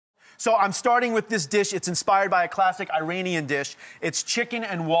So I'm starting with this dish. It's inspired by a classic Iranian dish. It's chicken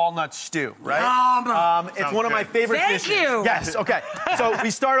and walnut stew, right? It's one of my favorite dishes. Thank you. Yes, okay. So we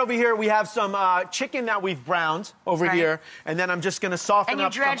start over here. We have some chicken that we've browned over here. And then I'm just going to soften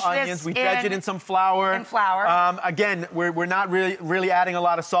up some onions. We dredge it in some flour. Again, we're not really adding a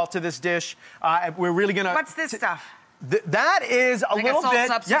lot of salt to this dish. We're really going to... What's this stuff? That is a little bit...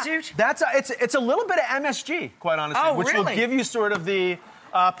 substitute? Yeah, it's a little bit of MSG, quite honestly, which will give you sort of the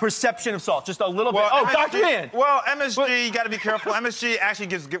perception of salt, just a little bit. Oh, Dr. Ian! Well, MSG, you got to be careful. MSG actually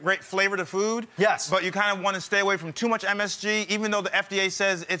gives great flavor to food. Yes. But you kind of want to stay away from too much MSG, even though the FDA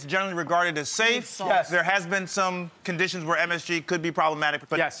says it's generally regarded as safe. Yes. There has been some conditions where MSG could be problematic.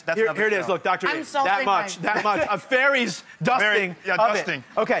 But yes, that's here it is. Look, Dr. Ian, that much. A fairy's dusting dusting.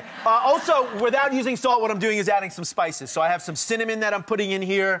 Okay. Also, without using salt, what I'm doing is adding some spices. So I have some cinnamon that I'm putting in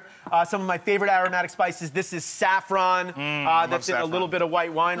here, some of my favorite aromatic spices. This is saffron. That's in a little bit of white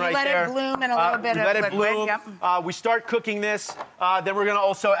wine right there. Let it bloom and a little bit of let it bloom. Yep. We start cooking this. Then we're going to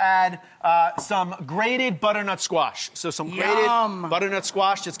also add some grated butternut squash. So some grated butternut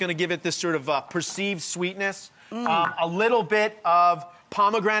squash that's going to give it this sort of perceived sweetness. A little bit of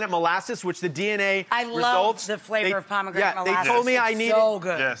pomegranate molasses, which the DNA love the flavor of pomegranate molasses. They told me I needed. So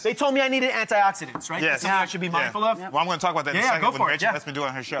good. Yes. They told me I needed antioxidants, right? Yes. That's something I should be mindful of. Well, I'm going to talk about that in a second with Rachael. That's been doing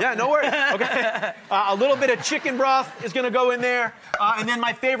on her show. Yeah, no worries. Okay. A little bit of chicken broth is going to go in there. And then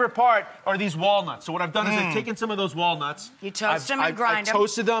my favorite part are these walnuts. So what I've done is I've taken some of those walnuts. You toast them and grind them. I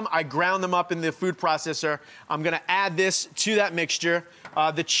toasted them. I ground them up in the food processor. I'm going to add this to that mixture.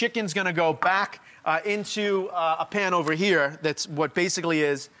 The chicken's going to go back into a pan over here. That's what basically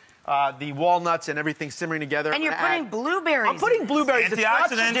is the walnuts and everything simmering together. And you're putting blueberries. I'm putting blueberries. It's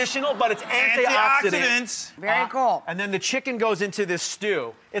not traditional, but it's antioxidants. Very cool. And then the chicken goes into this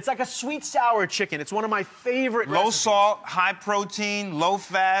stew. It's like a sweet sour chicken. It's one of my favorite Low recipes. salt, high protein, low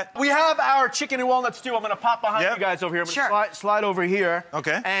fat. We have our chicken and walnut stew. I'm going to pop behind you guys over here. I'm going to slide over here.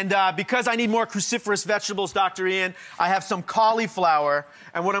 Okay. And because I need more cruciferous vegetables, Dr. Ian, I have some cauliflower.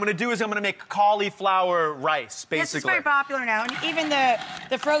 And what I'm going to do is I'm going to make cauliflower rice, basically. This is very popular now. And even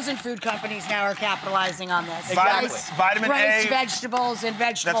the frozen food companies now are capitalizing on this. Exactly. Vitamin Rice, A. vegetables, and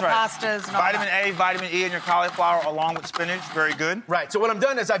vegetable pastas. And vitamin A, vitamin E in your cauliflower along with spinach. Very good. Right. So what I'm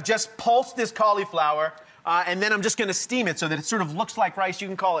done is I've just pulsed this cauliflower, and then I'm just going to steam it so that it sort of looks like rice. You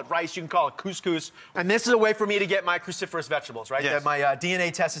can call it rice. You can call it couscous. And this is a way for me to get my cruciferous vegetables, right, that my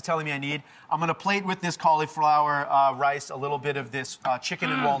DNA test is telling me I need. I'm going to plate with this cauliflower rice a little bit of this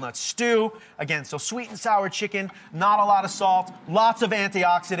chicken and walnut stew. Again, so sweet and sour chicken, not a lot of salt, lots of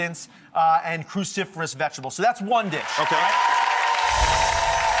antioxidants, and cruciferous vegetables. So that's one dish. Okay.